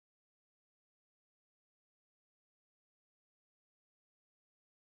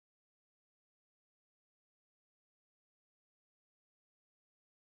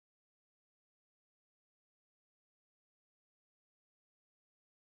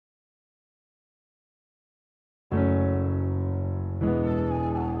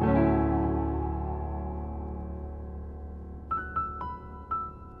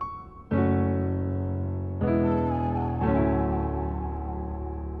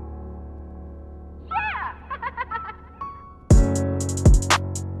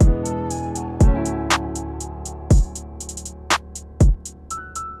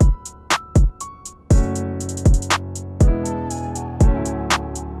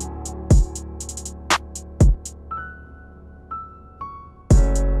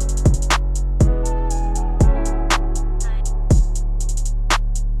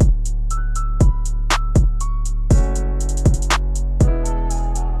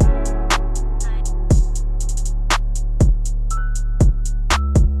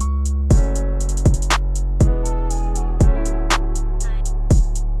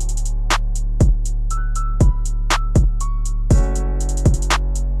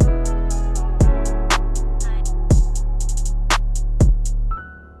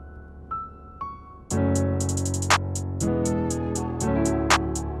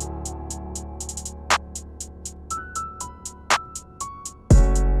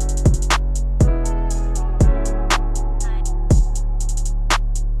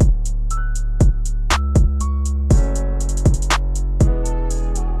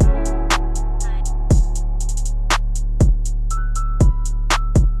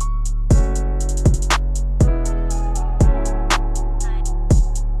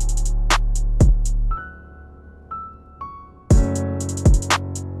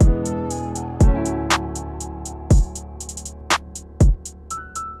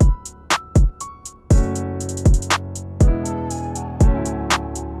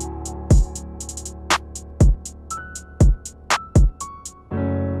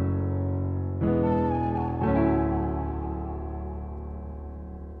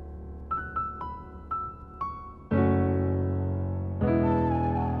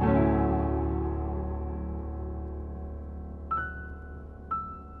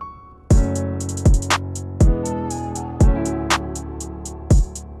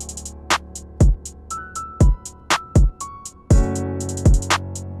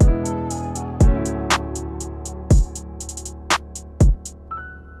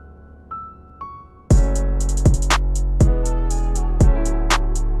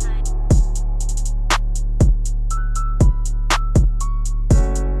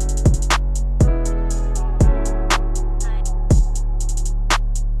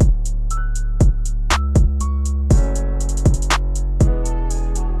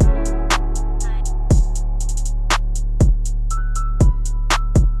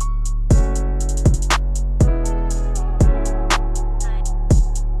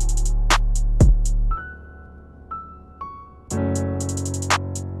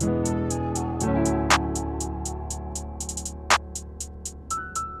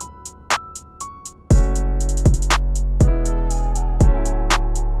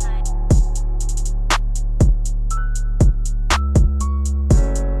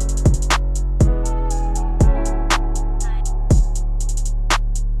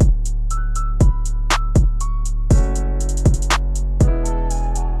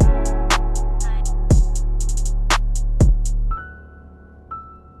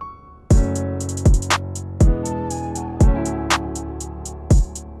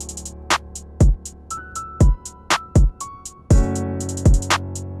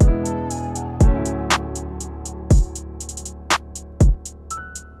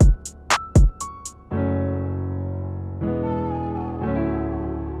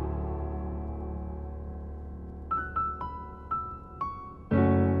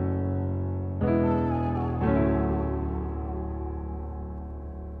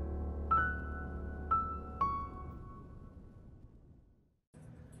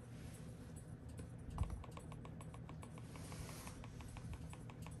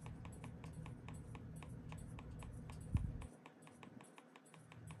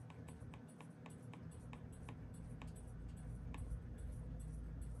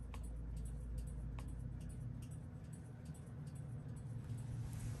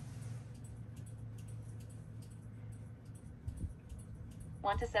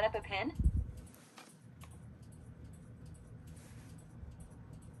Want to set up a pin?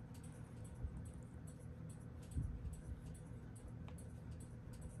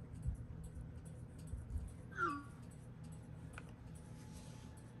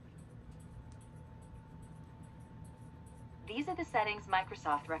 These are the settings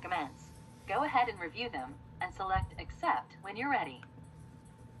Microsoft recommends. Go ahead and review them, and select Accept when you're ready.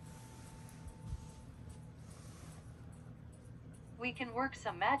 We can work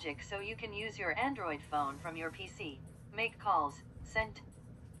some magic so you can use your Android phone from your PC. Make calls, send...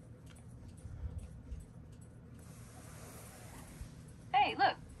 Hey,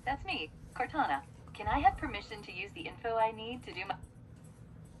 look, that's me, Cortana. Can I have permission to use the info I need to do my...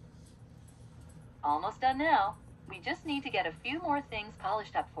 Almost done now. We just need to get a few more things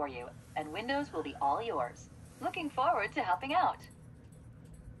polished up for you, and Windows will be all yours. Looking forward to helping out.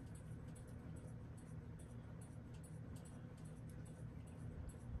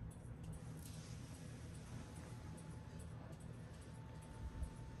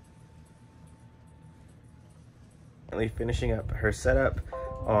 Finishing up her setup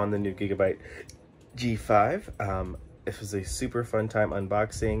on the new Gigabyte G5. This was a super fun time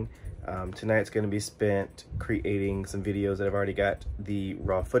unboxing. Tonight's going to be spent creating some videos that I've already got the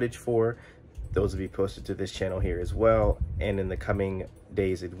raw footage for. Those will be posted to this channel here as well. And in the coming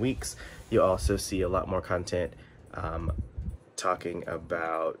days and weeks, you'll also see a lot more content talking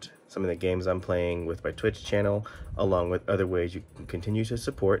about some of the games I'm playing with my Twitch channel, along with other ways you can continue to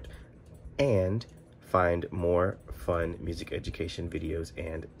support and find more fun music education videos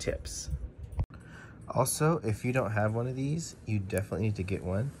and tips. Also, if you don't have one of these, you definitely need to get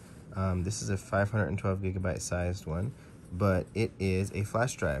one. This is a 512 gigabyte sized one, but it is a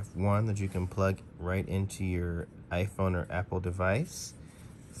flash drive, one that you can plug right into your iPhone or Apple device,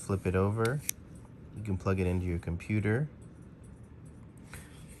 flip it over, you can plug it into your computer,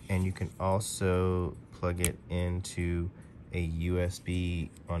 and you can also plug it into a USB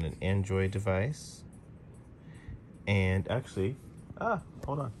on an Android device. And actually,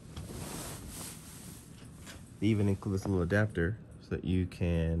 hold on. They even include this little adapter so that you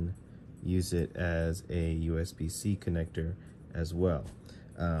can use it as a USB-C connector as well.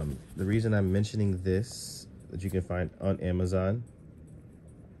 The reason I'm mentioning this, that you can find on Amazon,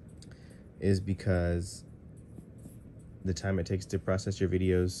 is because the time it takes to process your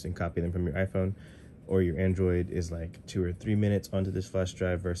videos and copy them from your iPhone or your Android is like 2 or 3 minutes onto this flash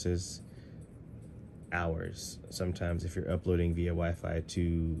drive versus hours sometimes if you're uploading via Wi-Fi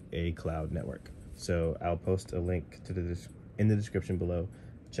to a cloud network. So I'll post a link to in the description below.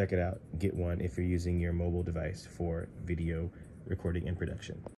 Check it out. Get one if you're using your mobile device for video recording and production.